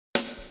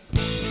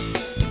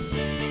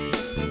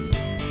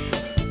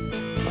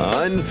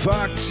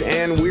Unfucked,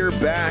 and we're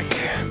back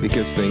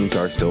because things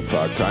are still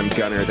fucked. I'm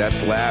Gunner.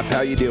 That's Laugh.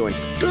 How you doing?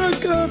 Good,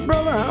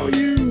 brother. How are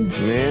you?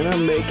 Man,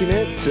 I'm making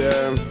it.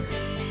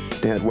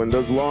 Had one of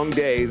those long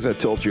days I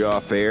told you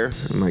off air.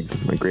 My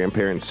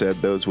grandparents said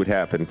those would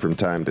happen from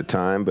time to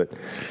time, but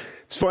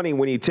it's funny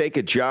when you take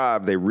a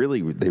job, they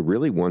really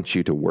want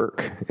you to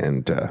work,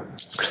 and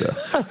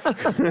so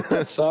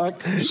That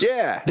suck.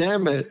 Yeah.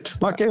 Damn it!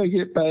 Why can't we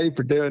get paid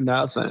for doing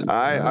nothing?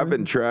 I've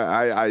been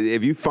trying.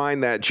 If you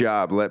find that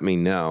job, let me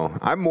know.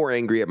 I'm more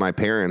angry at my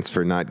parents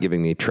for not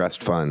giving me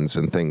trust funds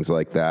and things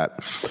like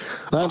that.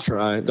 That's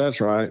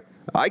right.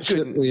 I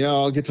couldn't. We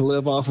all get to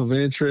live off of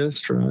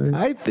interest, right?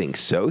 I think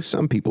so.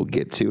 Some people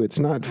get to. It's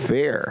not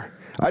fair.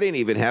 I didn't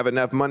even have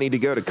enough money to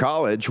go to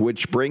college,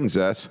 which brings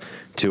us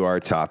to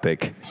our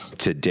topic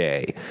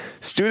today.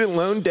 Student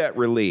loan debt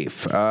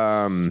relief.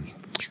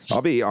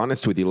 I'll be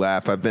honest with you,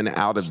 Laugh. I've been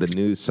out of the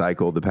news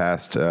cycle the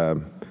past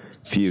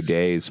few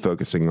days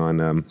focusing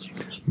on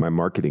my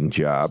marketing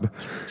job.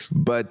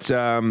 But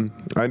I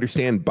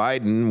understand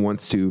Biden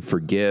wants to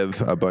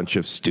forgive a bunch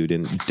of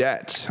student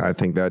debt. I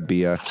think that'd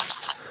be a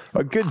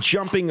good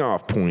jumping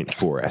off point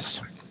for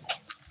us.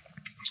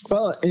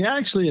 Well, he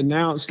actually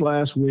announced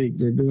last week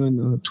they're doing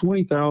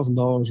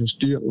 $20,000 in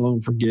student loan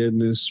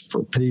forgiveness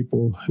for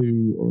people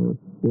who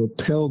were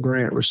Pell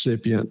Grant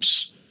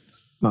recipients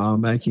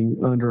making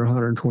under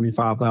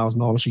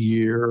 $125,000 a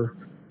year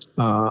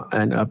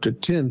and up to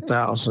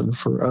 $10,000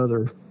 for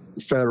other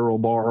federal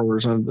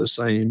borrowers under the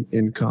same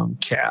income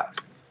cap.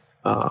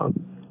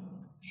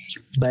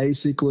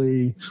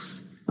 Basically,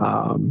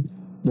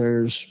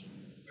 there's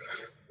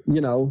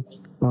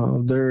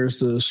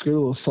the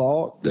school of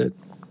thought that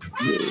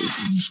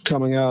is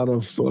coming out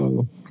of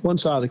one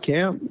side of the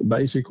camp,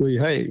 basically,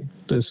 hey,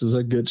 this is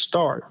a good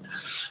start.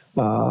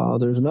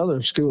 There's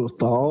another school of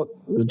thought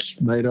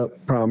that's made up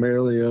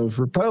primarily of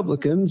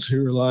Republicans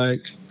who are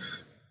like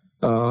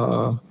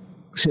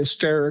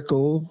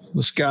hysterical,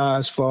 the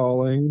sky's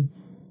falling,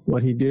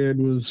 what he did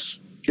was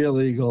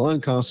illegal,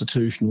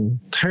 unconstitutional,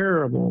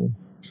 terrible,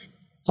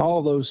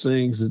 all those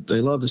things that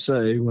they love to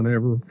say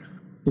whenever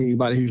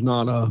anybody who's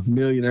not a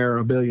millionaire or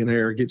a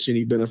billionaire gets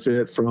any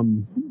benefit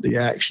from the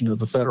action of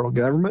the federal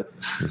government.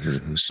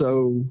 Mm-hmm.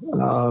 So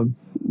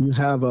you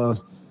have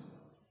a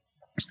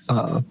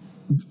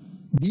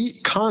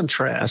deep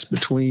contrast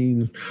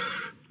between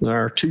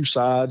our two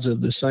sides of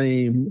the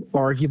same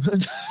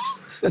argument.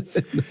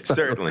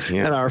 Certainly,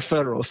 yeah. In our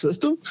federal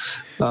system.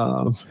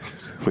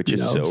 Which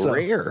is so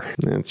rare.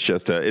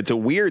 It's a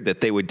weird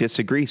that they would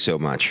disagree so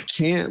much.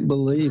 Can't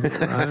believe it,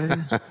 right?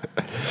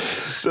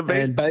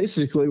 And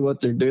basically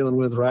what they're dealing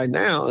with right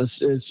now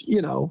is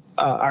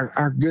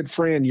our good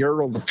friend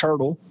Yertle the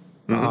Turtle.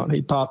 Mm-hmm.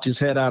 He popped his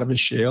head out of his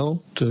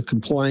shell to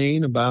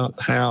complain about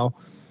how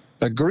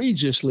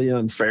egregiously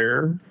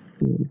unfair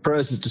the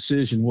president's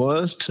decision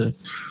was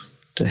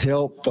to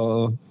help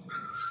a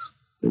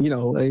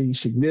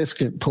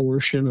significant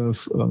portion of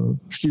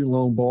student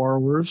loan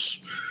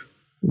borrowers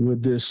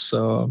with this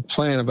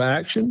plan of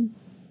action.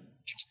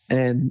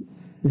 And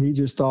he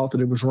just thought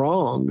that it was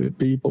wrong that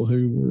people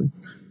who were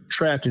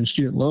trapped in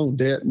student loan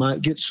debt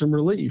might get some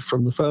relief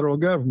from the federal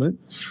government.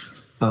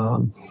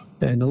 And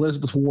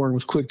Elizabeth Warren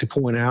was quick to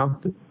point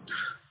out that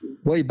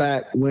way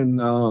back when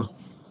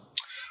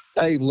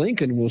Abe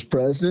Lincoln was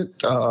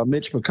president,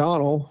 Mitch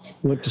McConnell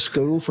went to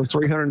school for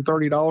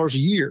 $330 a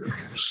year.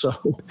 So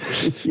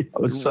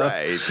it's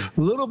a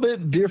little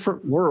bit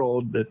different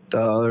world that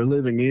they're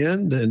living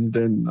in than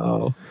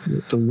the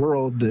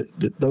world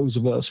that those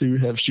of us who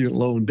have student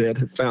loan debt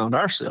have found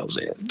ourselves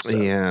in. So.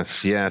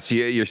 Yes.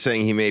 You're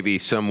saying he may be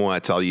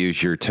somewhat, I'll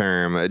use your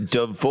term,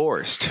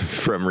 divorced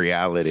from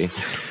reality.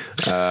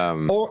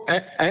 And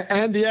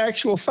the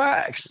actual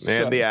facts.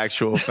 And the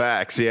actual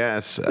facts,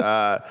 yes.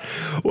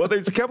 Well,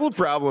 there's a couple of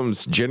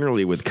problems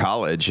generally with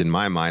college in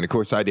my mind. Of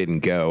course, I didn't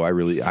go. I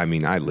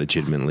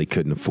legitimately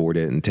couldn't afford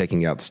it, and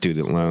taking out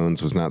student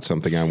loans was not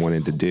something I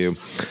wanted to do.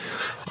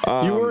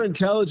 You were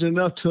intelligent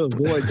enough to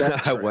avoid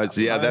that. I was,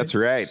 yeah, right? That's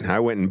right. I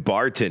went and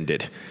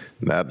bartended.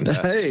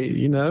 That's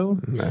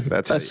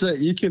it.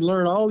 You can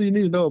learn all you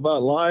need to know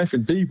about life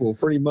and people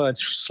pretty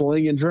much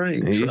slinging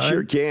drinks. You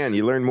sure can.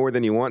 You learn more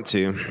than you want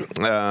to.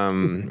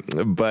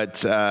 But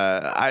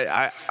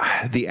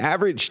the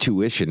average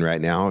tuition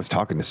right now, I was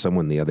talking to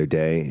someone the other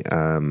day,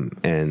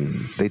 and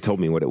they told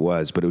me what it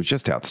was, but it was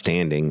just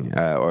outstanding,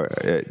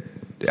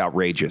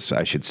 outrageous,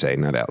 I should say,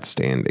 not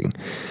outstanding.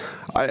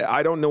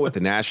 I don't know what the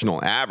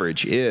national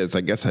average is.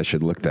 I guess I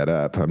should look that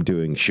up. I'm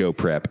doing show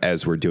prep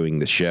as we're doing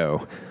the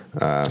show.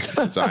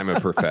 So I'm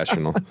a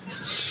professional.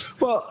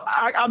 Well,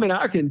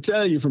 I can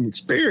tell you from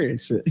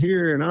experience that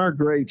here in our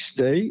great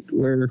state,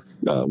 where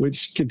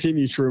which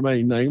continues to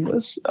remain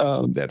nameless.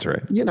 That's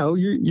right.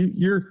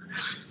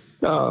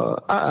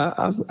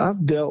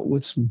 I've dealt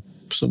with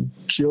some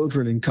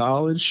children in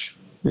college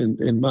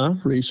in my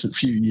recent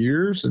few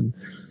years, and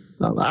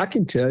I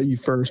can tell you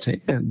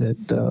firsthand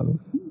that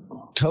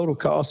total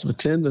cost of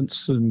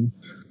attendance in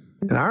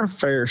our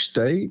fair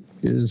state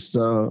is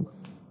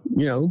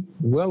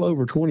well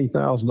over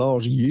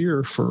 $20,000 a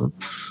year for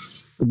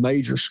the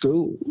major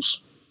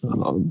schools.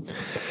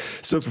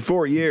 So for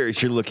 4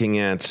 years, you're looking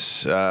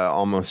at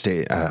almost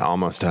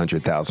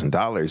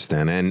 $100,000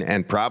 then,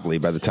 and probably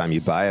by the time you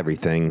buy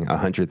everything,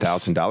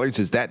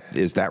 $100,000.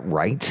 Is that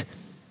right?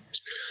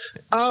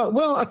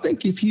 Well, I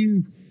think if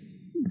you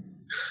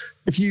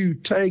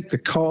take the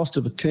cost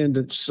of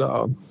attendance,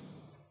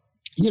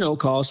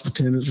 cost of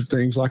attendance are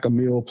things like a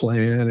meal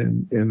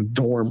plan and a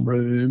dorm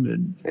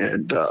room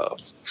and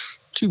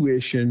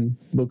tuition,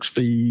 books,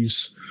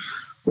 fees.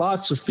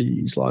 Lots of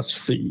fees, all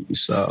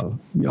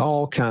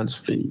kinds of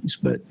fees.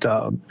 But,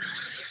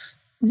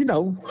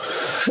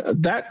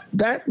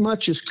 that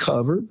much is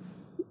covered.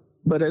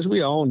 But as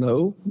we all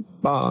know,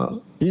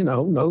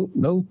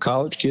 no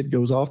college kid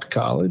goes off to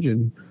college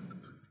and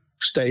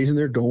stays in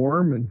their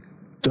dorm and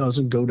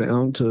doesn't go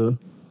down to,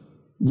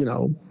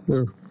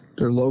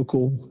 their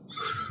local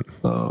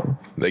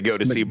they go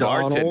to see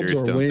bartenders,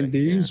 or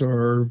Wendy's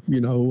or,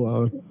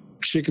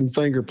 chicken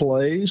finger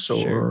place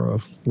or a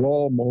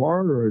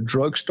Walmart or a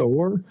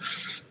drugstore.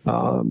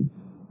 And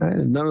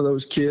none of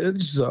those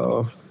kids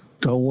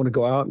don't want to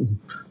go out and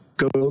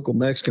go to a local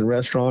Mexican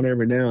restaurant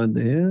every now and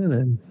then.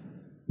 And,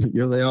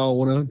 they all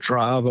want to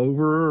drive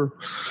over,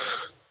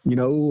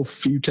 a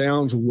few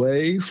towns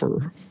away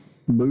for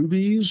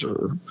movies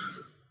or,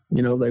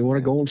 they want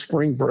to go on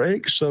spring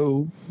break.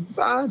 So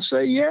I'd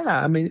say,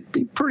 it'd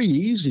be pretty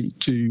easy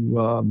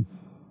to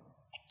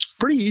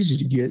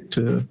get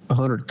to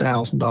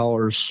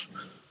 $100,000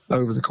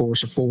 over the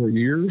course of 4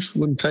 years.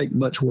 Wouldn't take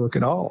much work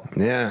at all.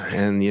 Yeah,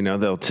 and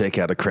they'll take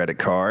out a credit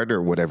card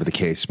or whatever the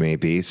case may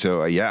be.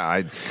 So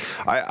I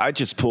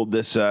just pulled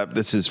this up.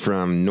 This is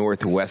from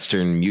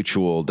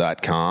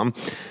NorthwesternMutual.com.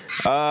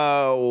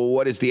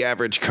 What is the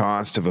average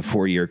cost of a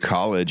 4-year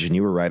college? And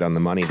you were right on the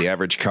money. The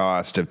average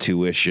cost of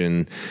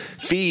tuition,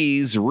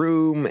 fees,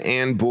 room,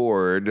 and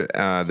board.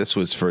 This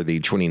was for the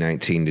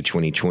 2019 to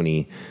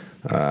 2020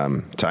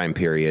 time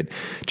period,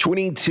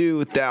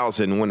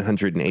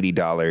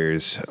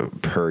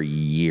 $22,180 per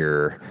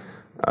year.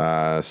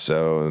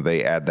 So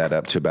they add that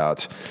up to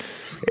about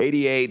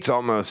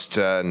almost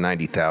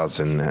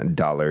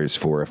 $90,000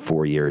 for a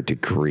 4-year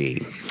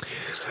degree.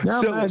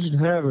 Now imagine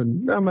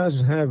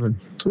having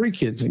 3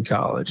 kids in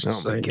college at the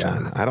same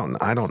time.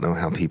 I don't know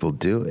how people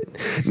do it.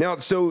 Now,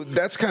 so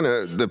that's kind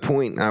of the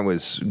point I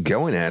was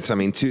going at. I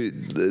mean,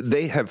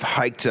 they have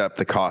hiked up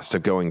the cost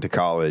of going to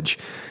college.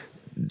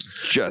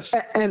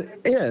 And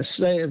yes,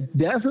 they have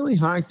definitely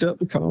hiked up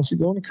the cost of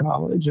going to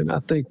college. And I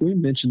think we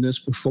mentioned this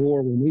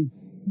before when we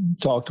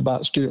talked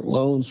about student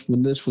loans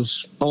when this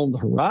was on the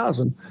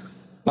horizon.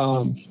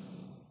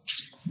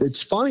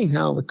 It's funny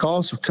how the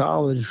cost of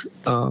college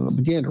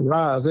began to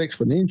rise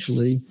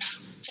exponentially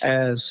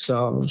as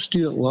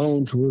student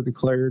loans were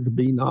declared to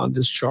be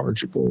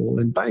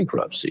non-dischargeable in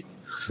bankruptcy.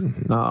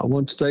 Mm-hmm.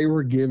 Once they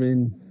were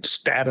given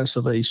status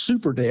of a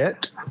super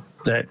debt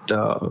that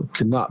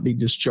cannot be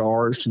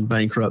discharged in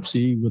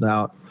bankruptcy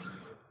without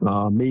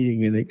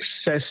meeting an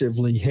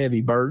excessively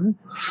heavy burden,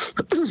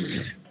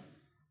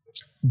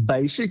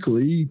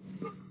 basically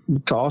the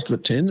cost of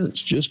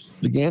attendance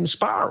just began to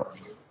spiral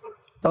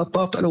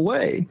up and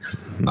away.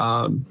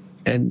 And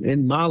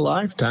in my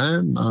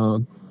lifetime, I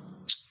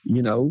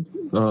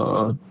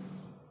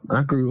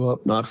grew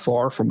up not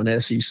far from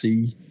an SEC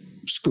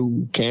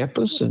school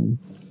campus and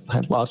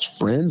had lots of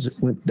friends that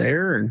went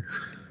there and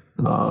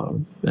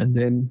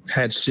then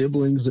had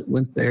siblings that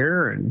went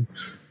there and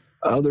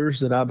others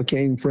that I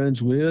became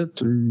friends with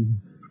through,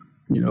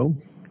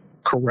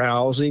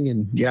 carousing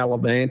and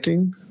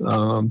gallivanting.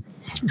 I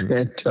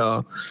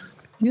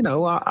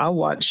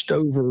watched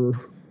over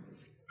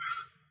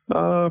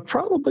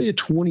probably a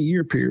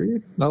 20-year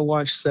period. I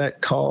watched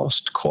that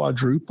cost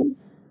quadruple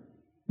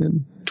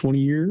in 20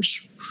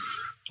 years,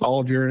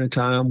 all during a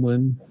time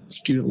when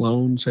student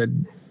loans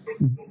had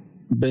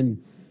been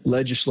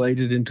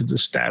legislated into the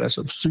status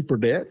of super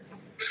debt.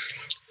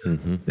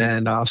 Mm-hmm.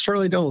 And I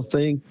certainly don't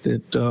think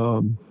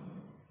that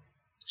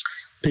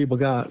people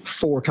got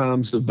 4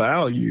 times the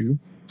value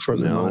for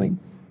the money.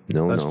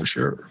 That's for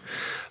sure.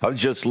 I was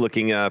just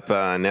looking up,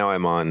 now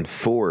I'm on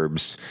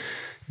Forbes.com,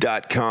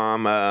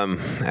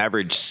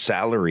 average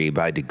salary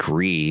by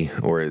degree,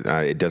 or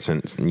it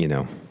doesn't,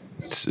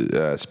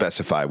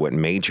 specify what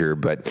major,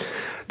 but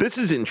this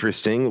is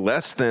interesting.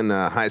 Less than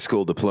high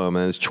school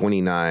diploma is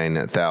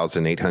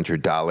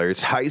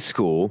 $29,800. High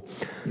school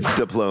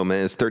diploma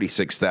is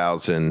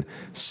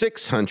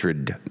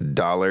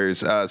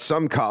 $36,600.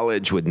 Some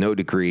college with no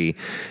degree,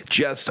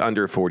 just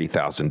under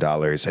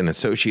 $40,000. An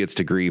associate's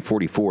degree,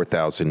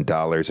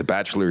 $44,000. A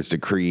bachelor's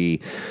degree,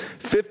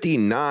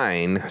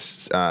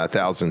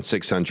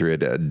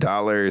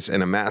 $59,600.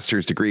 And a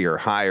master's degree or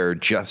higher,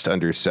 just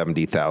under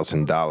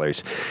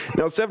 $70,000.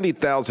 Now,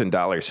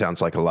 $70,000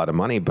 sounds like a lot of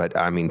money, but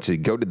I mean, to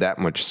go to that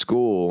much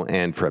school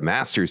and for a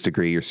master's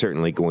degree, you're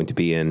certainly going to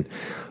be in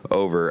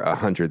over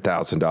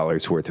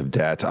 $100,000 worth of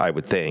debt, I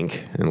would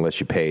think,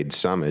 unless you paid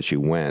some as you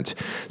went.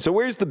 So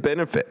where's the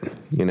benefit?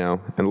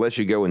 Unless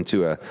you go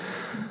into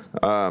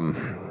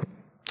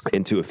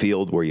into a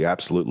field where you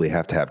absolutely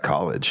have to have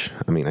college?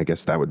 I mean, I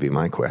guess that would be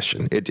my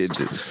question.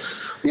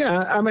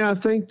 Yeah, I mean, I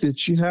think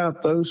that you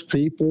have those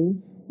people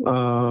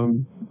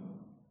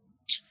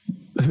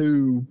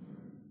who,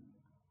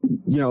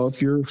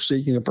 if you're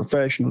seeking a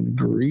professional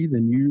degree,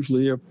 then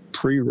usually a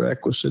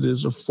prerequisite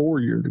is a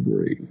 4-year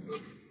degree.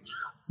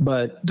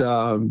 But,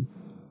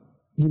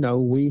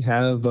 we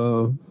have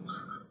a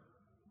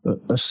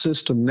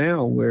system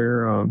now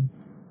where,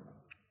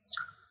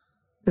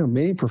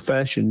 many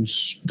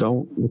professions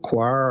don't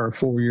require a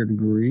 4-year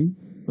degree.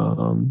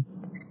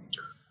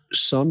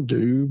 Some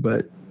do,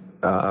 but,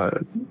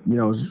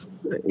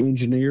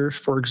 engineers,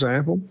 for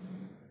example,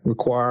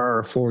 require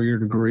a 4-year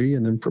degree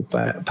and then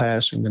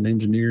passing an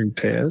engineering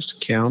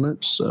test.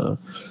 Accountants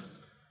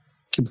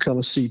can become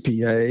a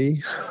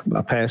CPA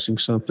by passing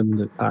something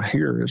that I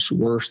hear is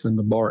worse than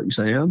the bar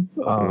exam.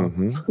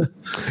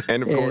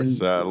 And of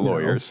course,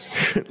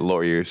 lawyers.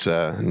 Lawyers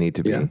need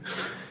to be. Yeah.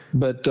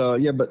 But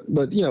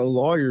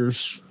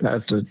lawyers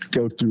have to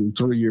go through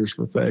 3 years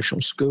of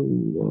professional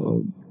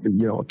school.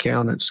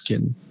 Accountants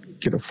can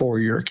get a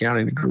 4-year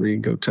accounting degree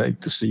and go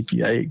take the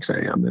CPA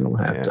exam. They don't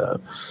have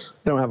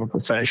they don't have a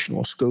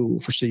professional school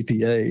for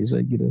CPAs.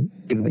 They get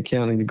an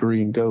accounting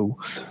degree and go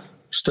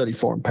study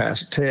for and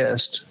pass a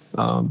test.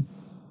 There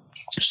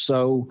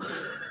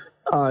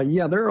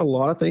are a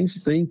lot of things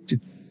I think that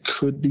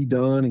could be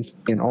done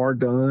and are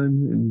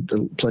done, and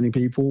plenty of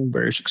people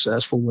very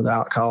successful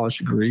without college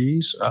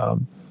degrees. I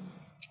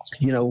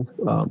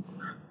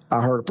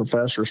heard a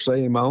professor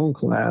say in my own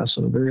class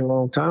a very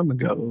long time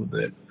ago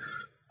that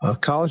a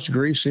college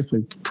degree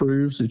simply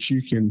proves that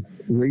you can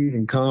read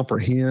and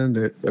comprehend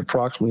at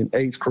approximately an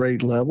 8th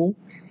grade level,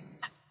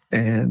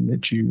 and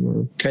that you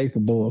are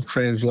capable of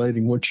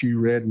translating what you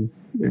read and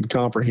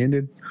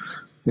comprehended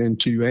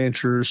into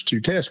answers to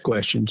test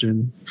questions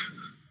in,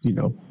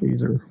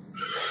 either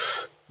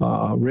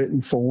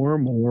written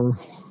form or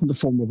the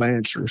form of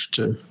answers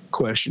to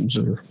questions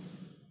that are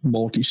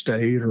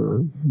multi-state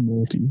or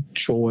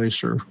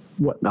multi-choice or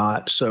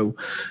whatnot. So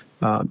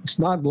it's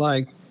not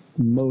like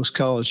most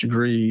college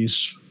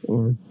degrees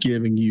are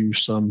giving you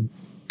some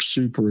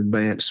super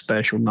advanced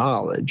special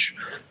knowledge.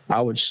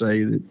 I would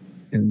say that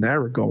in that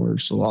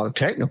regards, a lot of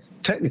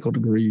technical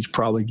degrees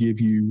probably give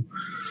you,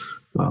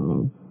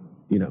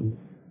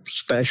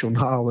 special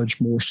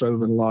knowledge more so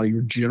than a lot of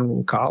your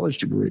general college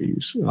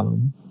degrees.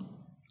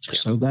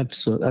 So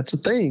that's a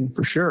thing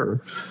for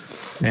sure.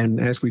 And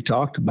as we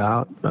talked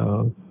about,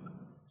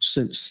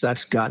 since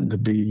that's gotten to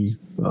be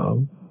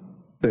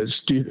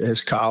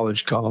as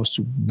college costs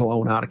are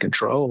blown out of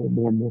control,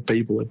 more and more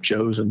people have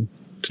chosen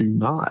to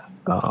not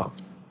go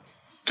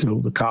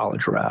the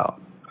college route.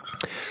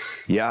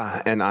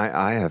 Yeah, and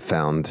I have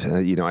found,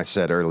 I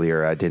said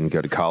earlier I didn't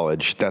go to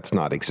college. That's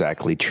not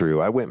exactly true.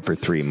 I went for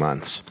 3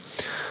 months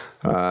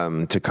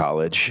to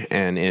college,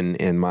 and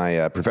in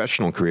my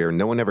professional career,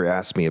 no one ever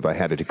asked me if I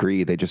had a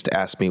degree. They just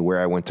asked me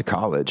where I went to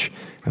college,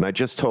 and I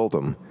just told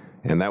them.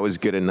 And that was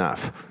good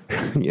enough,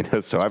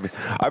 So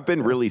I've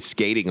been really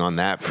skating on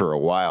that for a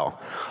while.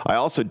 I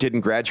also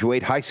didn't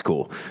graduate high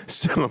school,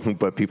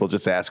 but people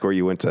just ask where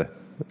you went to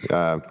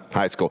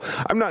high school.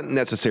 I'm not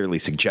necessarily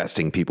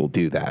suggesting people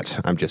do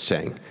that. I'm just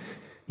saying,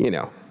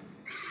 I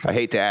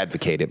hate to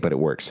advocate it, but it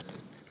works.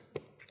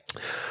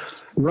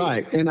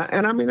 Right, and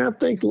I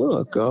think,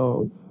 look,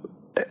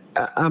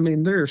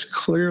 there's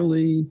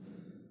clearly,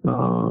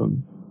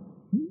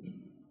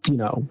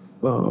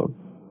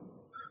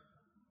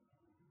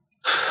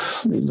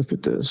 let me look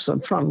at this. I'm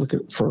trying to look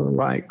at for the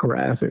right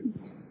graphic.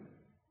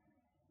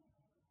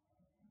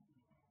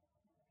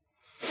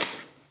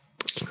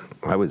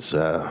 I was.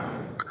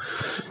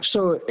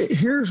 So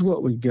here's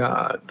what we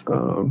got.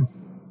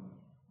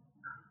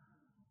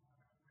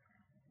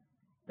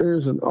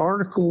 There's an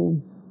article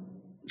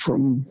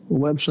from a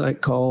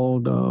website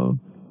called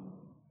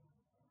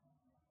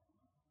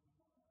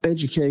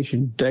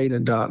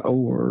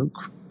educationdata.org.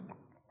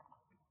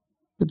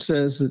 It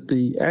says that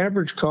the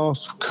average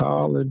cost of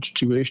college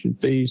tuition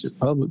fees at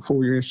public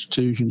 4-year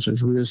institutions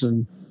has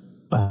risen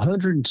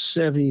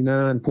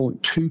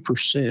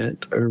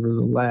 179.2% over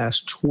the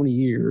last 20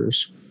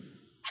 years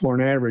for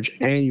an average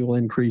annual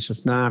increase of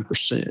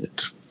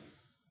 9%.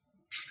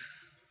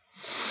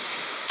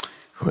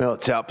 Well,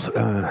 it's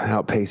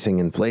outpacing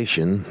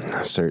inflation,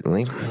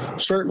 certainly.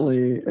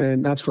 Certainly,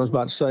 and that's what I was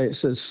about to say. It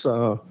says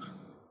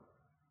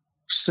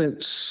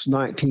since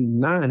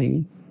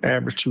 1990,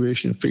 average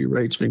tuition fee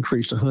rates have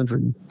increased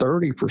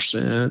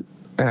 130%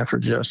 after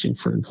adjusting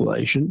for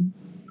inflation.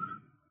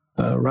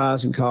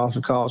 Rising cost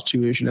of college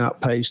tuition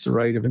outpaced the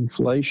rate of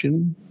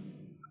inflation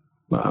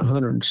by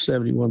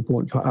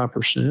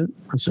 171.5%.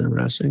 That's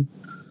interesting.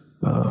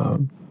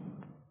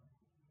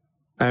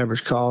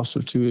 Average cost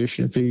of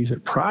tuition fees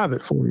at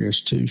private 4-year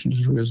institutions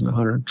has risen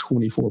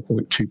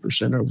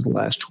 124.2% over the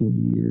last 20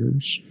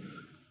 years.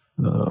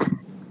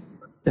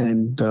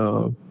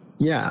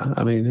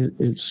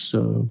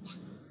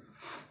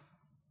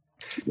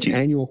 It's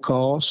annual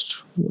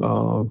cost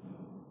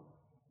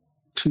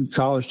to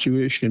college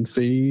tuition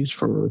fees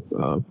for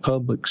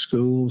public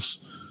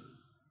schools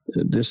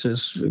This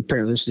is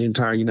apparently this is the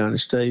entire United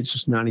States.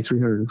 It's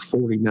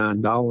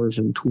 $9,349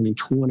 in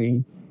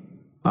 2020.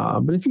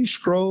 But if you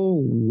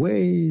scroll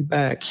way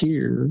back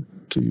here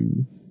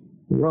to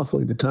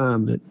roughly the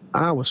time that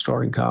I was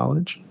starting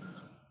college,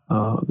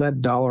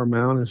 that dollar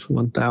amount is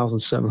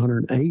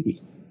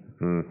 $1,780.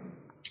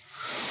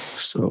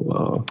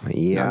 So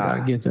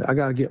yeah, I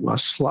got to get my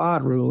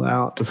slide rule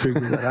out to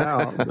figure that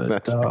out.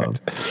 But I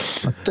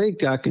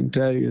think I can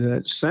tell you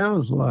that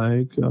sounds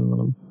like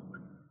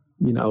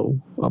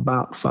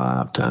about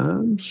 5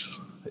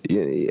 times.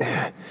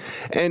 Yeah.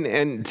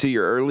 And to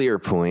your earlier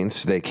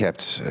points, they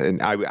kept, and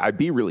I'd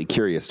be really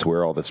curious to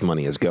where all this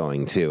money is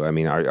going too. I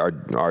mean,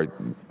 are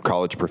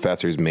college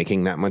professors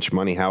making that much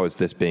money? How is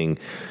this being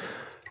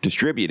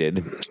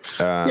distributed?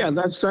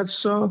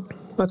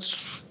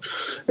 That's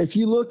if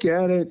you look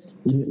at it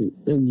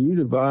and you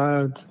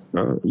divide,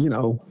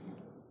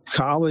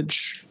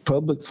 college,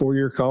 public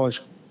 4-year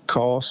college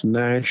costs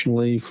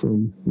nationally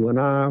from when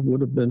I would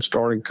have been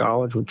starting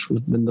college, which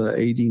was in the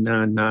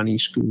 89, 90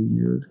 school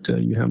year, to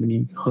tell you how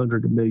many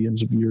hundred of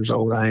millions of years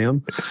old I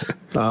am,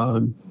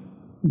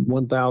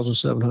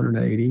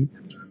 1,780,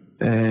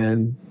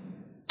 and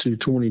to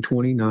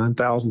 2020,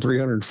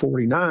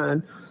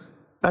 9,349.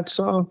 That's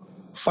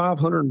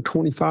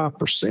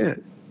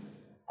 525%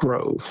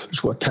 growth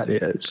is what that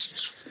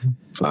is.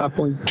 It's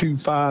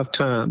 5.25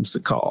 times the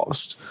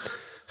cost.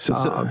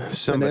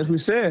 And as we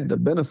said, the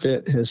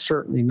benefit has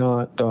certainly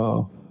not.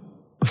 No,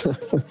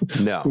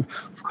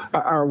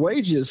 our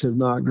wages have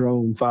not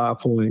grown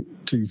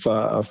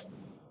 5.25,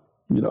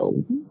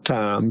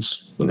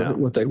 times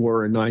what they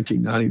were in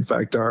 1990. In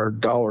fact, our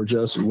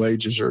dollar-adjusted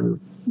wages are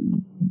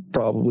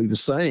probably the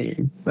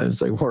same as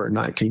they were in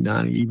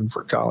 1990, even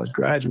for college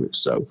graduates.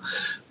 So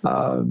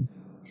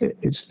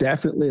it's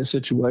definitely a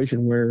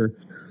situation where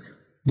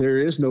there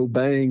is no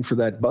bang for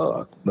that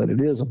buck, but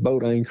it is a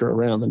boat anchor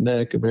around the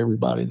neck of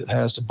everybody that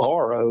has to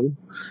borrow.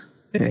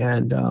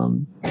 And,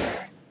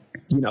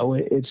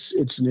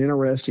 it's an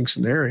interesting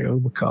scenario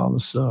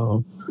because,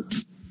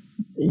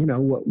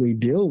 what we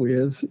deal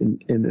with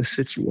in this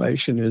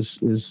situation is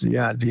the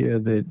idea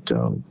that,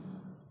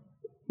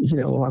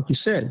 like we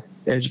said,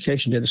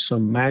 education is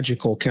some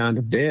magical kind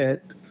of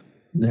debt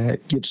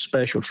that gets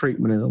special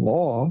treatment in the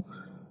law.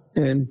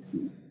 And,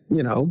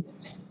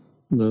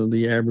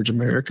 the average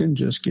American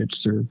just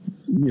gets their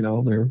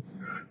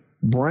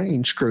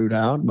brain screwed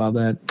out by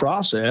that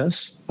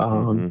process.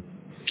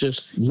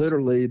 Just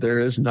literally, there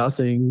is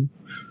nothing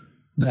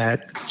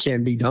that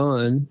can be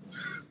done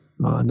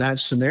in that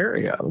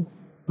scenario.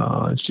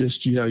 It's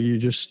just, you're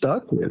just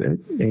stuck with it.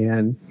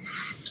 And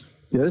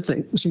the other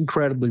thing that's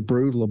incredibly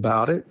brutal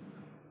about it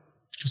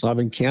is I've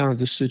encountered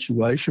this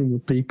situation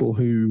with people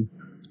who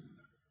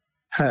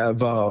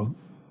have,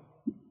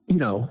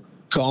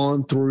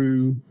 gone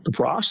through the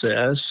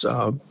process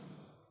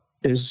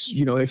is,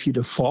 if you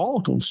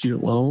default on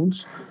student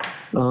loans,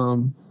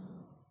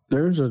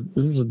 there's a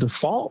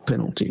default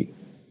penalty.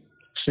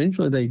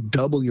 Essentially, they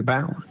double your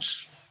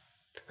balance.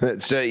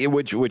 So,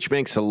 which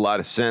makes a lot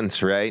of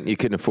sense, right? You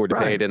couldn't afford to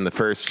pay it in the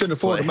first Couldn't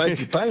afford to make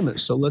the payment,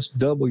 so let's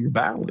double your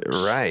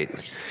balance.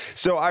 Right.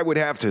 So I would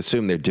have to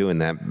assume they're doing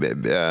that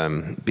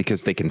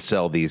because they can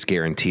sell these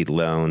guaranteed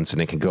loans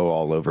and it can go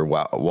all over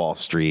Wall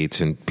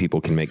Street and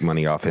people can make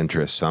money off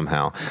interest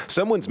somehow.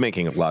 Someone's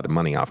making a lot of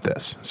money off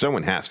this.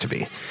 Someone has to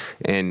be.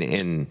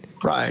 And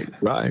Right.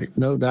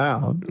 No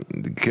doubt.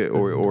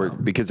 Or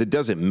because it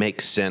doesn't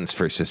make sense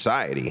for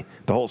society.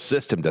 The whole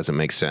system doesn't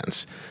make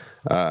sense.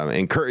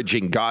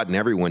 Encouraging God and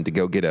everyone to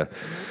go get a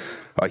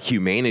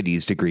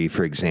humanities degree,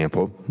 for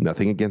example.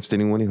 Nothing against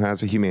anyone who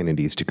has a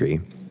humanities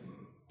degree.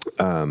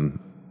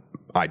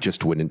 I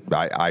just wouldn't.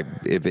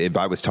 If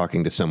I was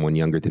talking to someone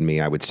younger than me,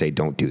 I would say,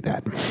 don't do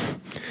that.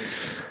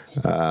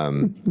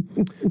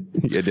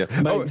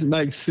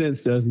 Makes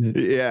sense, doesn't it?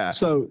 Yeah.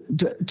 So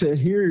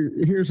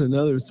here's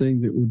another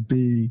thing that would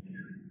be,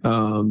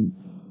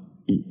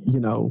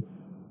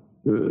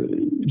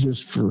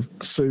 just for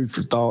food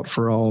for thought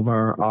for all of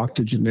our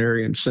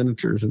octogenarian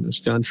senators in this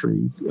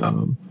country.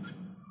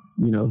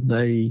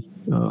 They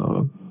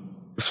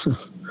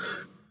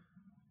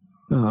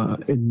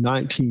in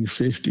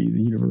 1950,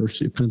 the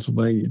University of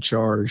Pennsylvania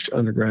charged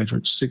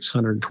undergraduates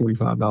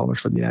 $625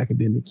 for the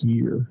academic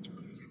year.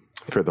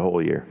 For the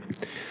whole year.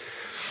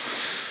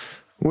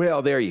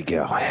 Well, there you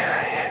go.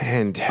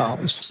 And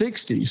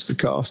 60s,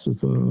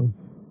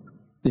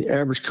 the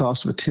average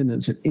cost of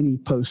attendance at any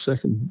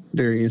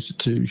post-secondary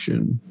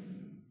institution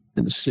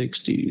in the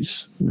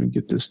 60s. Let me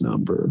get this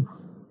number.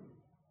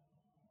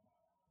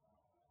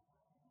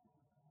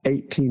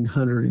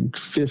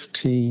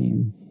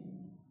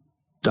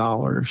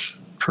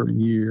 $1,815 per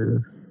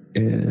year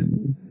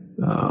in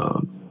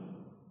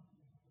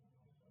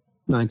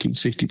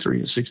 1963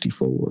 and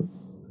 64.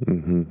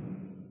 Mm-hmm.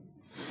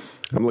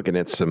 I'm looking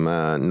at some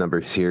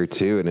numbers here,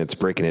 too, and it's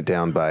breaking it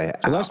down by...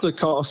 And that's the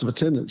cost of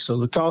attendance. So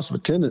the cost of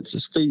attendance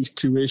is fees,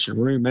 tuition,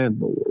 room, and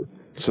board.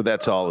 So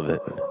that's all of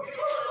it.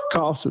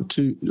 Cost of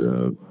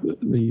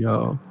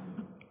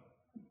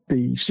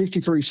the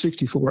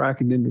 63-64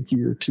 academic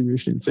year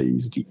tuition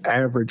fees, the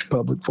average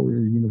public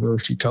four-year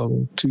university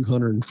total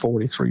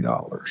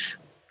 $243.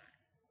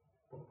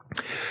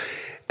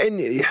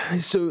 And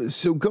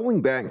so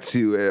going back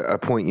to a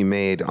point you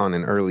made on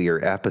an earlier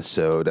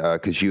episode,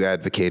 because you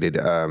advocated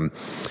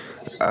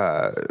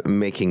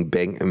making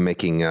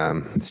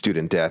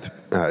student death,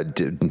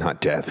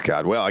 not death,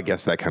 God. Well, I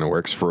guess that kind of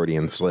works.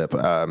 Freudian slip.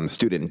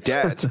 Student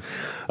debt.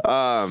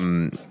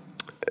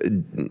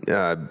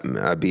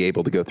 Be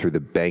able to go through the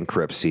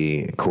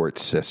bankruptcy court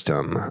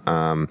system.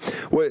 I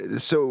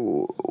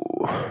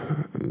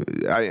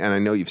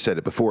know you've said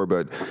it before,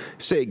 but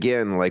say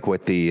again, like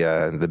what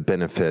the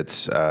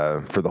benefits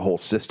for the whole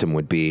system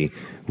would be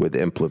with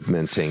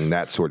implementing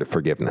that sort of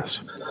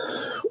forgiveness.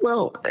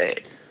 Well,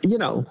 you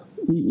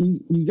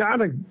got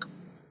to.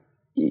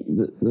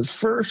 The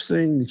first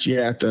thing that you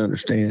have to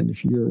understand,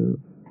 if you're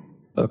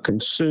a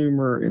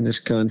consumer in this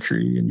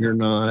country and you're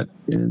not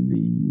in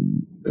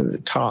the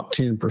top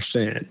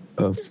 10%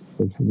 of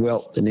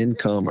wealth and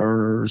income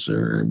earners,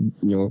 or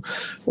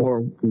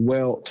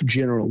wealth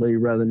generally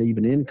rather than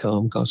even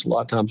income, because a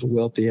lot of times the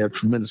wealthy have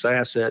tremendous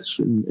assets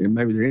and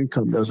maybe their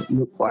income doesn't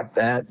look like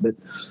that, but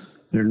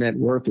their net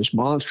worth is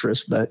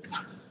monstrous. But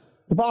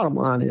the bottom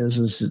line is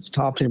it's the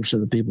top 10%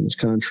 of the people in this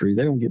country,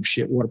 they don't give a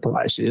shit what a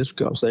price is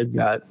because they've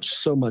got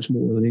so much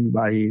more than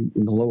anybody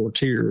in the lower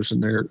tiers,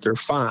 and they're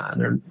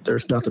fine.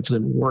 There's nothing for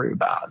them to worry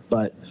about.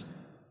 But,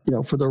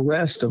 for the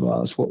rest of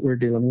us, what we're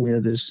dealing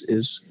with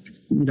is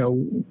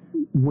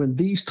when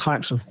these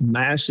types of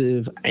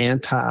massive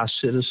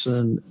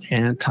anti-citizen,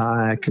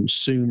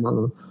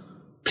 anti-consumer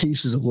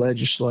pieces of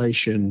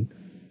legislation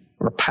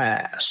are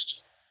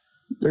passed,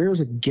 there's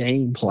a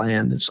game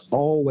plan that's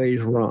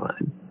always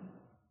run.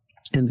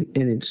 And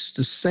it's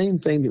the same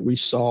thing that we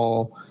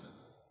saw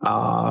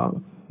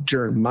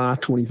during my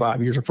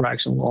 25 years of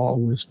practicing law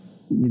with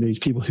these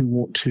people who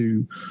want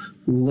to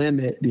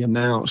limit the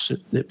amounts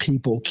that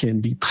people can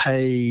be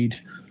paid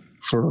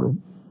for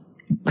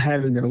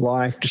having their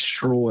life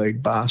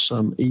destroyed by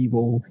some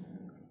evil,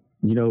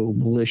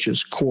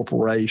 malicious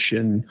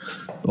corporation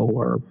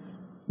or,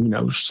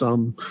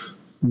 some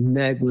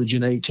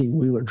negligent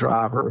 18-wheeler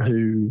driver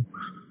who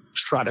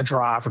try to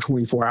drive for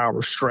 24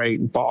 hours straight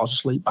and falls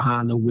asleep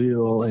behind the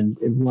wheel and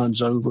runs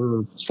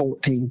over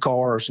 14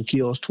 cars and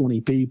kills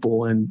 20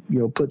 people and,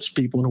 puts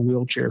people in a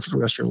wheelchair for the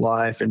rest of their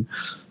life. And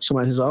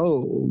somebody says,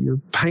 oh, your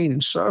pain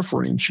and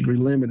suffering should be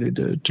limited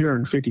to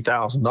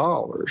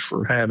 $250,000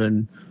 for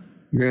having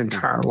your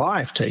entire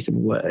life taken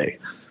away.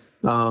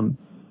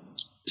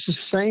 It's the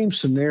same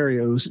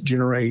scenarios that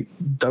generate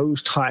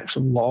those types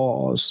of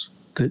laws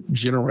that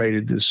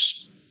generated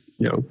this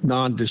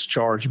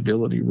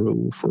non-dischargeability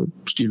rule for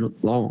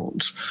student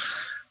loans.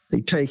 They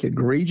take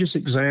egregious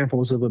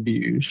examples of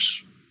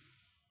abuse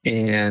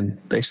and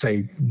they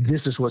say,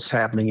 this is what's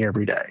happening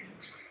every day.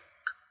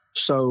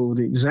 So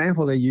the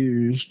example they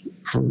used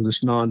for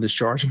this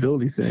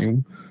non-dischargeability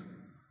thing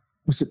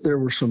was that there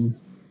were some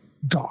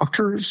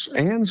doctors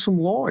and some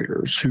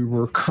lawyers who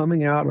were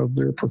coming out of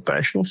their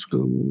professional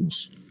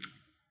schools,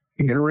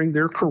 entering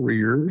their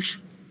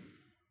careers,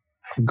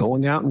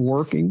 going out and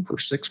working for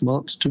 6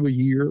 months to a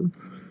year,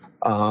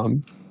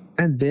 and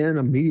then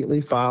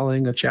immediately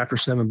filing a Chapter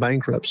 7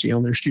 bankruptcy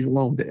on their student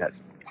loan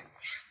debt.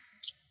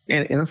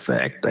 And in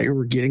effect, they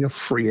were getting a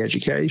free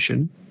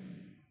education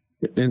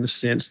in the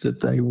sense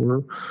that they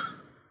were,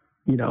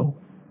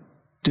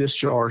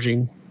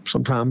 discharging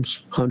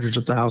sometimes hundreds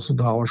of thousands of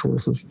dollars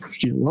worth of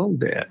student loan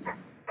debt.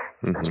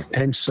 Mm-hmm.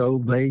 And so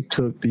they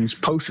took these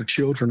poster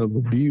children of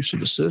abuse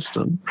of the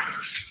system,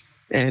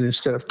 and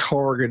instead of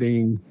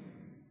targeting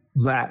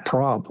that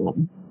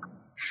problem,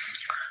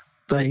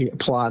 they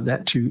applied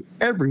that to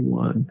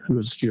everyone who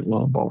is a student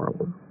loan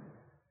borrower.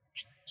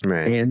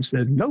 Right. And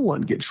said no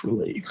one gets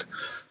relief.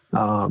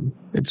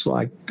 It's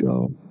like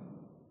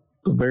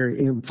a very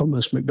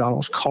infamous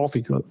McDonald's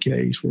coffee cup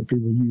case where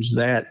people use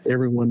that.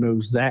 Everyone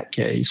knows that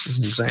case as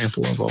an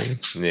example of a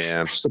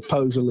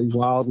supposedly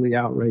wildly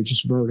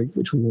outrageous verdict,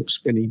 which we won't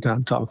spend any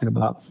time talking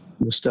about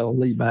with Stella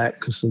Lieback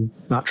because I'm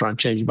not trying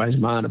to change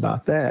anybody's mind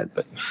about that.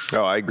 But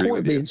I agree.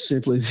 Point being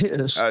simply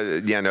this.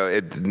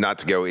 Not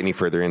to go any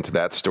further into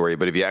that story,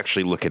 but if you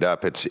actually look it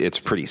up, it's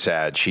pretty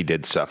sad. She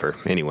did suffer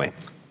anyway.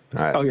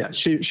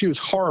 She was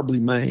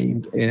horribly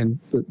maimed, and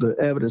the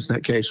evidence in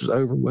that case was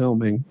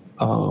overwhelming.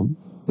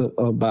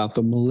 About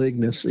the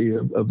malignancy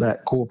of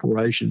that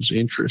corporation's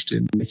interest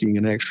in making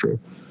an extra,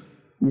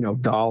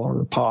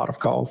 dollar a pot of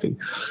coffee,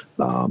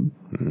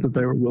 that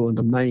they were willing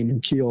to maim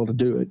and kill to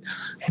do it.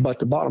 But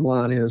the bottom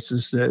line is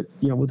that,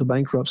 with the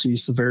bankruptcy,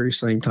 it's the very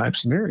same type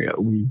scenario.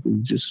 We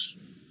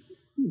just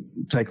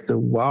take the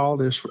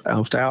wildest,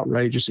 most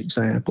outrageous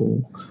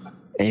example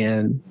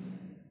and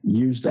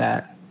use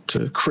that to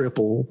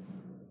cripple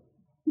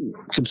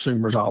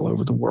consumers all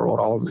over the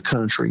world, all over the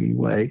country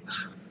anyway,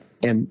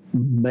 and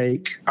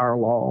make our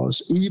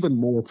laws even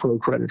more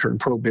pro-creditor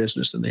and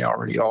pro-business than they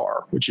already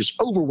are, which is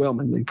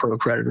overwhelmingly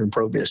pro-creditor and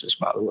pro-business,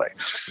 by the way.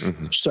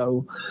 Mm-hmm.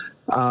 So,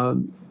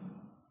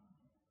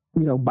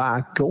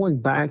 by going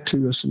back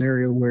to a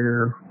scenario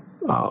where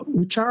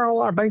which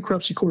all our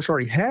bankruptcy courts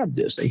already have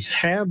this. They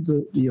have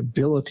the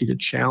ability to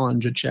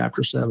challenge a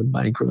Chapter 7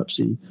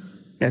 bankruptcy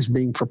as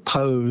being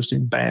proposed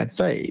in bad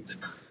faith.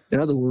 In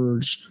other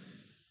words,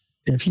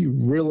 if you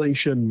really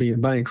shouldn't be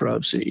in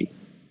bankruptcy,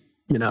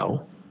 they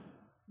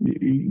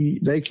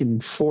can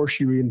force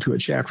you into a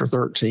Chapter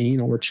 13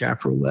 or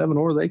Chapter 11,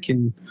 or they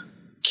can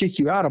kick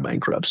you out of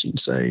bankruptcy and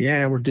say,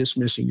 yeah, we're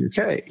dismissing your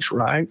case,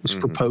 right? It's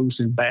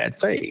proposed in bad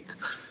faith.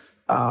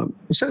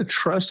 Instead of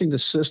trusting the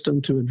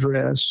system to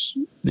address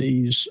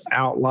these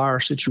outlier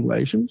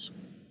situations,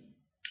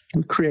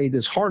 we create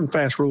this hard and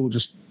fast rule,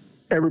 just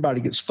everybody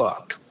gets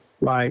fucked,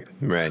 right?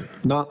 Right.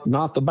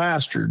 Not the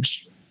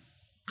bastards,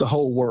 the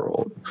whole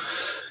world.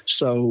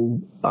 So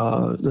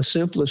the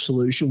simplest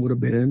solution would have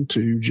been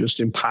to just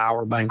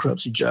empower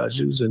bankruptcy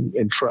judges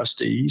and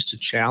trustees to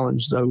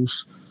challenge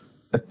those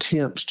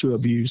attempts to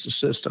abuse the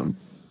system.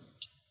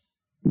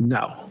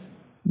 No.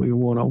 We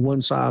want a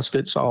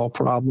one-size-fits-all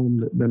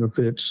problem that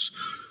benefits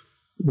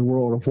the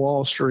world of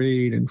Wall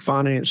Street and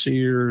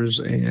financiers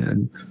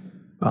and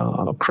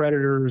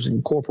creditors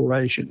and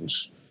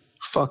corporations.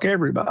 Fuck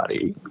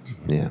everybody.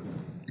 Yeah.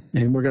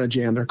 And we're going to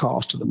jam their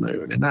costs to the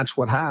moon. And that's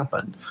what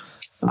happened.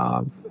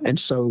 And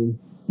so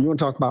you want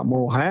to talk about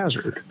moral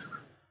hazard.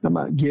 How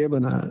about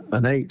giving an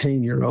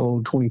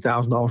 18-year-old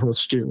 $20,000 worth of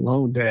student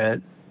loan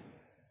debt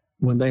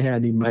when they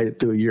hadn't even made it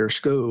through a year of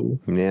school?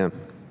 Yeah.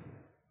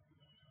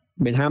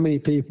 I mean, how many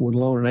people would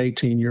loan an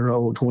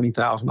 18-year-old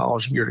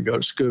 $20,000 a year to go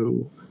to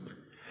school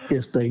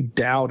if they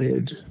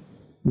doubted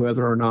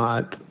whether or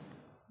not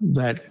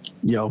that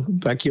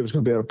kid was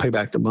going to be able to pay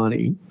back the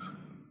money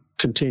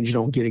contingent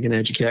on getting an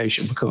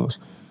education? Because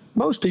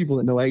most people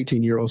that know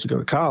 18-year-olds to go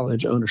to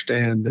college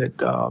understand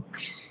that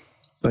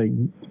a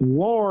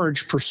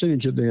large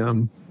percentage of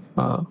them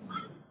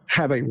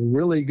have a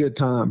really good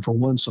time for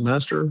one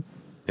semester.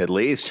 At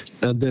least.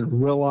 And then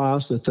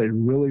realize that they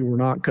really were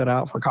not cut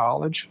out for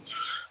college.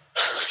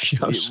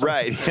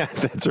 Right. Yeah,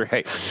 that's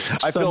right.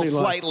 I feel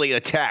slightly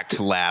attacked.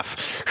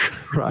 Laugh.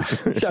 Right.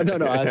 No.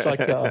 It's like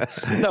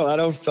no. I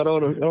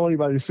don't want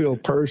anybody to feel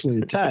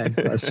personally attacked.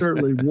 But I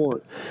certainly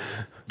want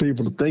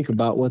people to think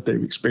about what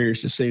they've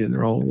experienced and seen in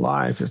their own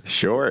life.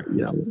 Sure.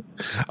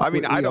 I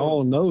mean, we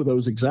all know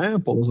those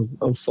examples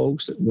of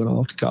folks that went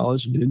off to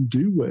college and didn't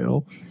do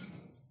well.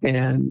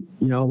 And,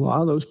 a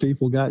lot of those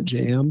people got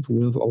jammed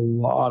with a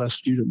lot of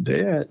student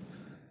debt,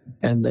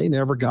 and they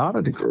never got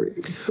a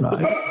degree,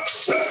 right?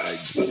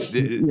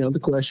 The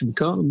question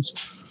becomes,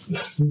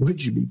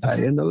 would you be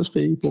paying those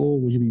people?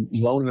 Would you be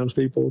loaning those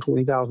people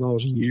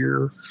 $20,000 a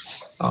year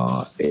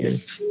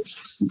if,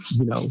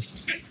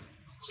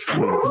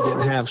 you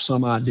didn't have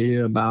some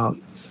idea about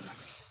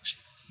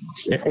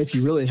if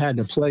you really had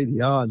to play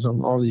the odds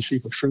on are these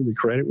people truly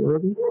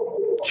creditworthy?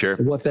 Sure.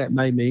 What that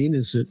may mean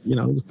is that,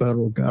 the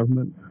federal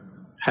government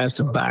has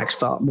to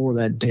backstop more of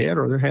that debt,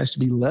 or there has to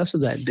be less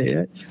of that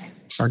debt.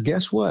 Or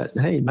guess what?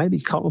 Hey, maybe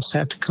costs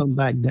have to come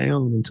back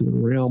down into the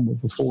realm of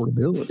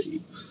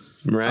affordability.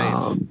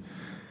 Right.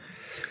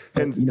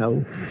 And,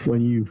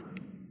 when you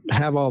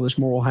have all this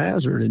moral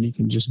hazard and you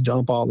can just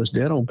dump all this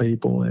debt on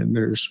people and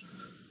there's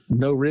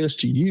no risk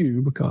to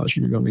you because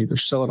you're going to either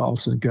sell it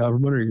off to the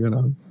government or you're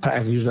going to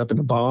package it up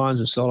into bonds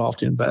and sell it off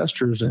to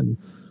investors. And,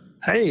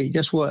 hey,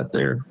 guess what?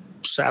 They're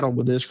saddled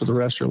with this for the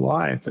rest of their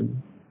life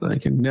and they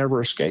can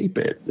never escape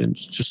it. And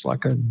it's just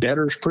like a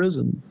debtor's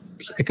prison.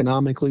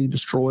 Economically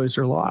destroys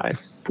their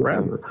life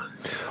forever.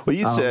 Well,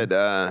 you said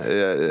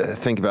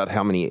think about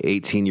how many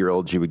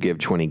 18-year-olds you would give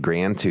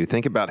 $20,000 to.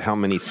 Think about how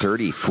many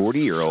 30,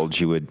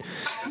 40-year-olds you would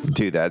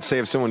do that. Say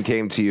if someone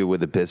came to you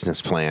with a business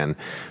plan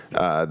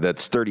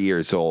that's 30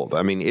 years old.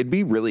 I mean, it'd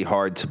be really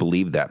hard to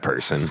believe that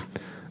person.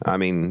 I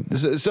mean,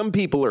 some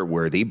people are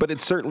worthy, but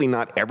it's certainly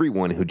not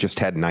everyone who just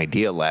had an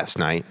idea last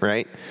night,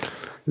 right?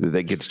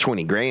 That gets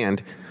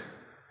 $20,000.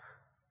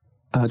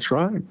 That's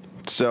right.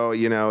 So,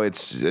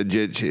 it's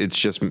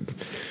just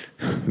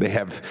they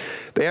have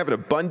an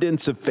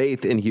abundance of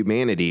faith in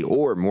humanity,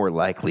 or more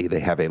likely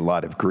they have a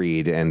lot of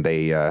greed and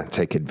they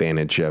take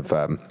advantage of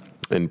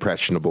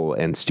impressionable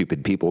and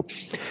stupid people.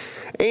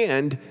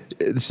 And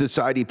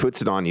society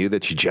puts it on you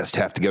that you just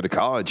have to go to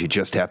college. You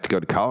just have to go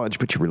to college,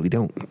 but you really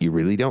don't. You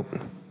really don't.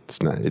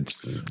 It's not.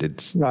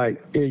 It's right.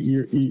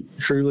 You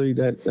truly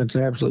that's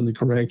absolutely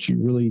correct.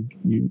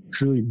 You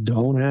truly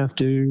don't have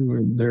to.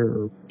 And there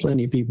are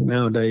plenty of people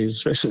nowadays,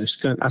 especially this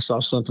country. I saw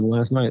something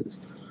last night.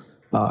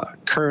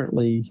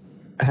 Currently,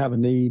 have a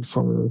need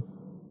for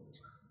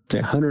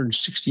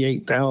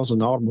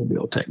 168,000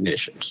 automobile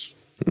technicians.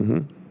 Mm-hmm.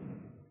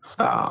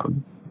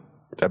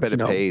 I bet it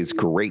pays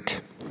great.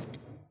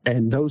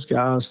 And those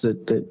guys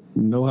that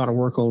know how to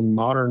work on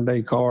modern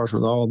day cars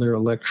with all their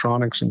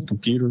electronics and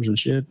computers and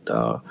shit,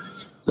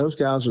 those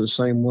guys are the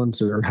same ones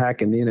that are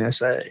hacking the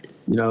NSA.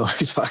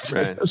 It's like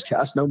right. Those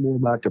guys know more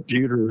about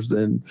computers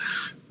than,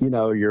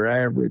 your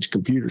average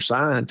computer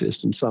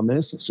scientist in some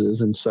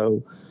instances. And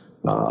so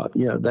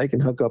they can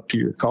hook up to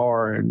your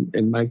car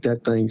and make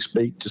that thing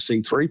speak to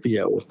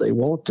C-3PO if they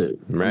want to.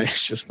 Right.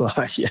 It's just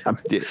like,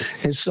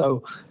 And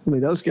so,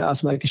 those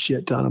guys make a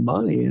shit ton of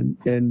money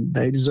and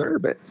they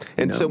deserve it.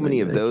 And so many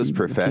of those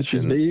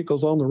professions, keep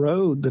vehicles on the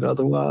road that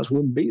otherwise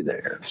wouldn't be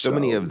there. So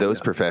many of those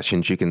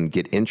professions, you can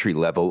get entry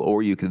level,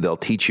 or they'll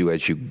teach you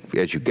as you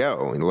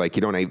go. Like,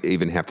 you don't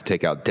even have to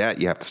take out debt;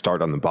 you have to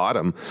start on the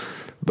bottom.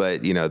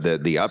 But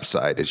the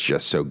upside is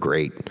just so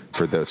great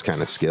for those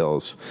kind of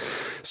skills.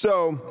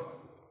 So,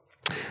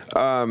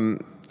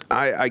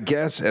 I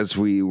guess as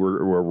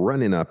we're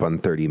running up on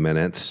 30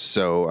 minutes,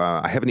 so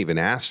I haven't even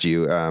asked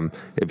you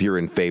if you're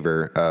in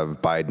favor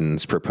of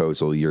Biden's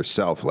proposal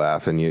yourself,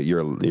 Laugh, and you're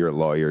a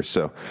lawyer,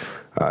 so.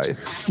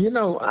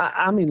 Look,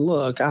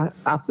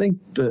 I think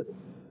that,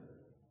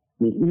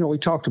 we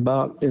talked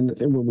about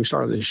when we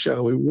started this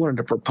show, we wanted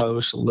to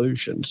propose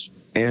solutions,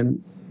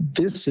 and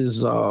this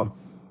is a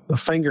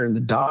finger in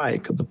the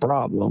dike of the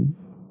problem.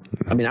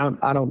 I'm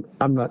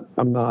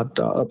not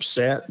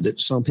upset that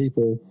some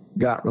people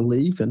got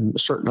relief and a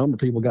certain number of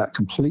people got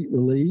complete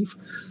relief.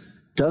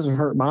 Doesn't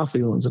hurt my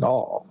feelings at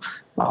all.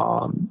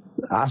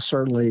 I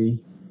certainly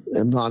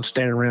am not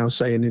standing around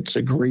saying it's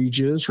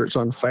egregious or it's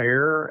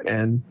unfair,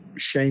 and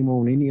shame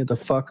on any of the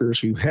fuckers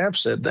who have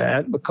said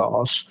that,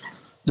 because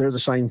they're the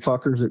same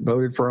fuckers that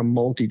voted for a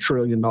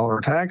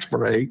multi-trillion-dollar tax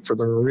break for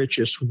the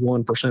richest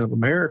 1% of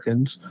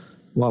Americans,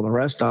 while the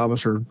rest of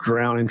us are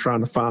drowning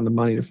trying to find the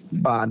money to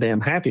buy a damn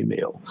Happy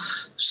Meal.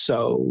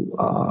 So,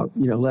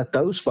 let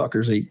those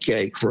fuckers eat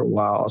cake for a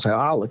while is how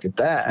I look at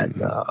that.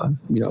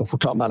 If we're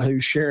talking about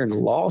who's sharing the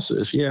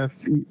losses,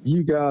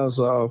 you guys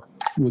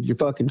with your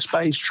fucking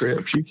space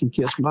trips, you can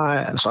kiss my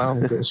ass. I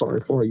don't feel sorry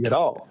for you at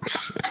all.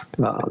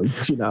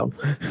 That's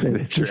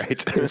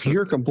right. If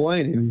you're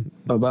complaining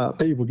about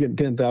people getting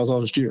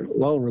 $10,000 student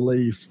loan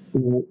relief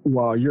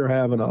while you're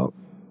having a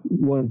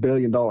 $1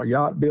 billion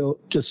yacht bill,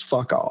 just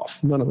fuck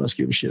off. None of us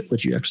give a shit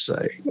what you have to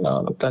say.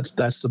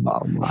 That's the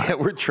bottom line. Yeah,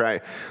 we're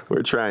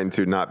trying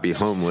to not be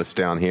homeless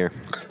down here.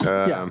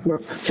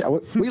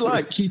 We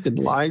like keeping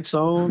lights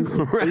on,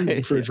 right, food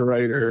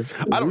refrigerator.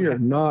 We are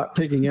not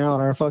picking out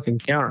our fucking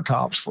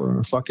countertops for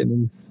a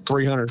fucking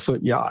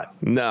 300-foot yacht.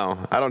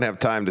 No, I don't have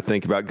time to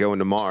think about going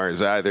to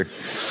Mars either.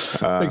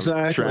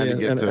 Exactly,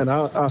 and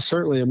I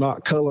certainly am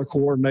not color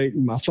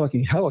coordinating my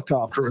fucking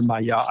helicopter in my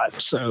yacht.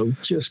 So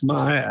kiss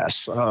my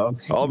ass.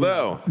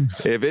 Although,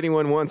 if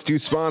anyone wants to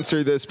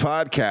sponsor this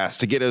podcast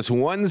to get us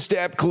one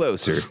step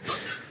closer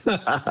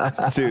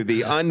to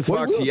the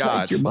unfucked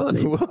yacht, take your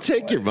money. We'll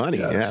take your money.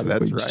 Yeah,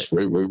 that's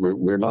right.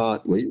 We're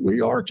not.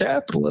 We are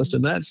capitalists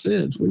in that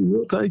sense. We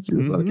will take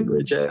your fucking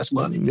rich ass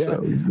money. Yeah.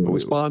 So you want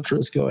to sponsor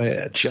us, go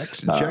ahead.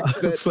 Checks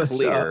that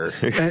clear.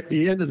 At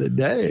the end of the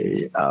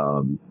day,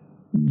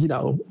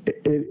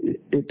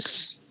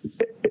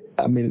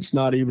 it's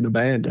not even a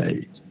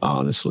Band-Aid,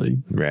 honestly.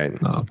 Right.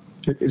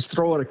 It's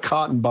throwing a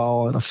cotton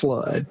ball in a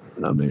flood.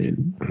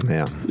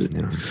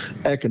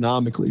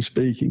 Economically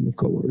speaking, of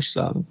course.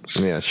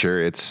 Yeah,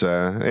 sure. It's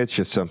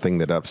just something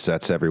that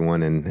upsets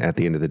everyone. And at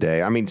the end of the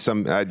day,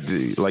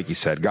 like you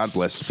said, God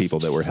bless the people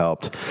that were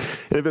helped.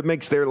 And if it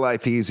makes their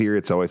life easier,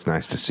 it's always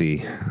nice to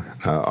see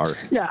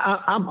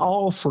I'm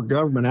all for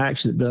government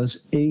action that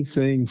does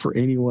anything for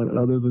anyone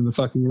other than the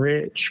fucking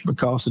rich,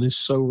 because it is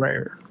so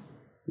rare.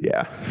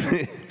 Yeah.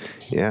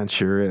 Yeah, it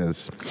sure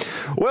is.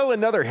 Well,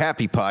 another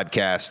happy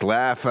podcast,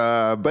 Laugh.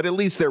 But at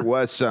least there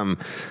was some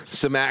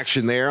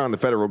action there on the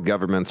federal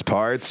government's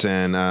parts.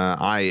 And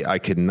I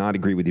could not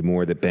agree with you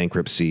more that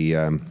bankruptcy,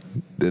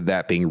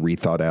 that being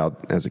rethought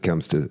out as it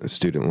comes to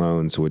student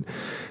loans, would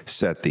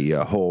set the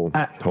whole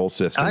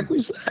system.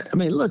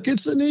 Look,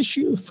 it's an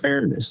issue of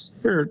fairness.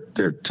 There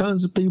are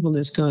tons of people in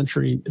this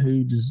country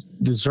who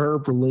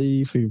deserve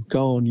relief, who've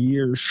gone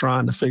years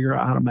trying to figure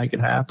out how to make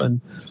it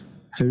happen,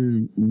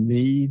 who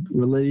need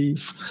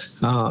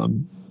relief.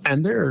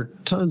 And there are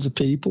tons of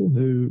people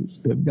who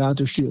have got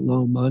their student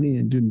loan money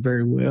and doing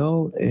very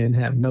well and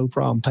have no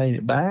problem paying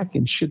it back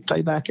and should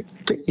pay back a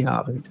penny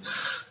of it.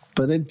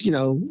 But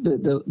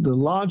the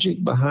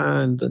logic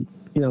behind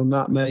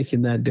not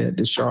making that debt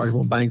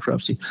dischargeable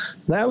bankruptcy,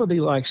 that would be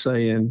like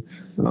saying,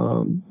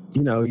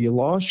 you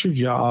lost your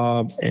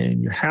job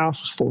and your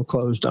house was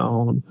foreclosed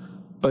on,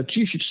 but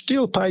you should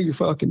still pay your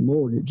fucking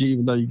mortgage,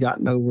 even though you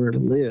got nowhere to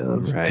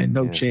live and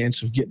no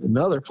chance of getting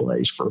another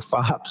place for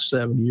 5 to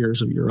 7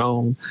 years of your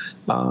own.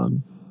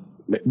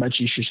 But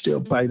you should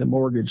still pay the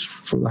mortgage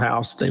for the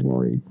house that they've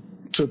already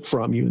took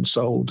from you and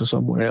sold to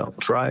someone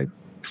else, right?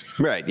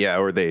 Right, yeah,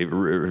 or they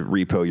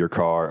repo your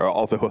car.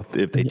 Although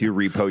if they do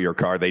repo your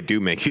car, they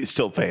do make you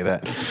still pay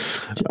that.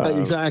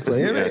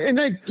 Exactly, and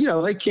they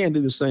can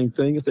do the same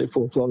thing if they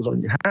foreclose on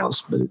your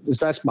house. But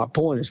that's my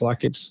point. It's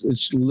like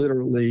it's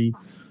literally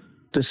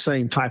the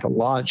same type of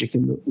logic.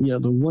 And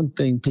the one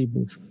thing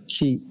people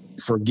keep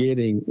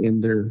forgetting in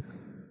their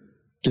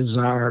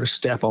desire to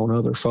step on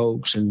other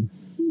folks and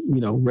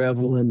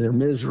revel in their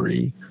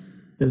misery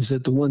is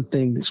that the one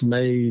thing that's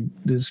made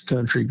this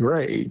country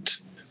great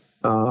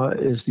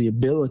is the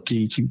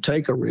ability to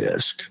take a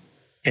risk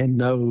and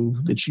know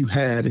that you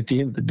had, at the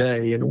end of the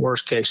day, in the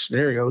worst case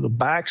scenario, the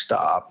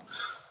backstop,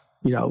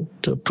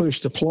 to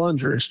push the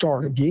plunger and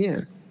start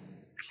again.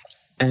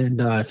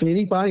 And if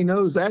anybody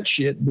knows that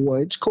shit,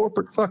 boy, it's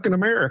corporate fucking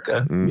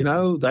America.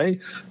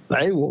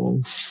 They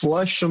will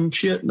flush some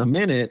shit in a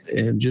minute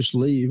and just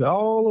leave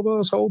all of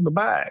us holding the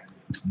bag.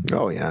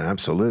 Oh, yeah,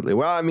 absolutely.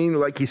 Well, I mean,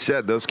 like you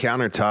said, those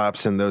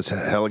countertops and those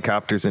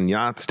helicopters and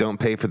yachts don't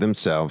pay for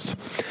themselves.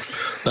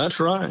 That's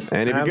right.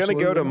 And if you're going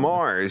to go to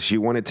Mars,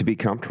 you want it to be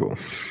comfortable.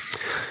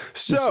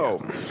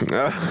 So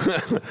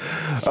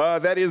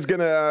that is going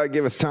to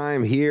give us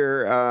time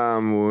here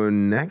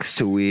next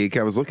week.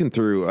 I was looking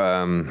through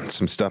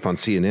some stuff on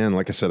CNN.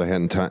 Like I said, I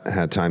hadn't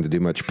had time to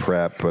do much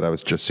prep, but I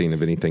was just seeing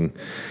if anything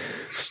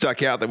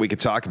stuck out that we could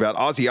talk about.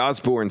 Ozzy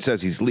Osbourne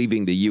says he's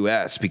leaving the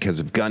U.S. because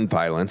of gun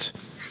violence.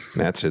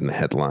 That's in the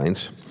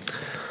headlines.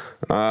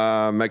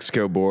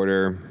 Mexico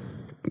border,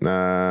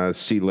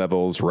 sea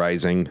levels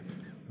rising.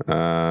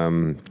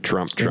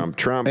 Trump,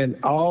 and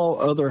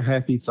all other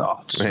happy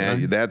thoughts.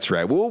 Right? That's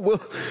right.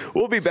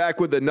 We'll be back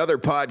with another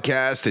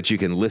podcast that you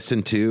can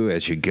listen to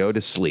as you go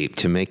to sleep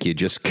to make you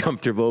just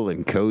comfortable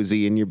and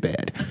cozy in your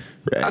bed.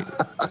 Right?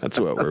 That's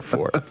what we're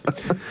for.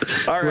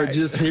 All right. We're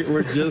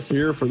just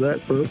here for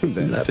that purpose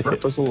and that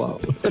purpose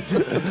alone.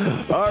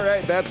 All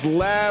right. That's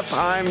Laugh.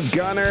 I'm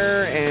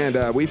Gunner,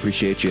 and we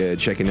appreciate you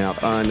checking out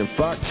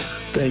Unfucked.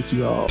 Thank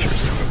you all.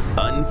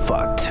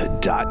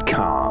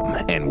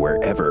 Unfucked.com and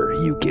wherever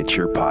you get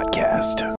your podcast.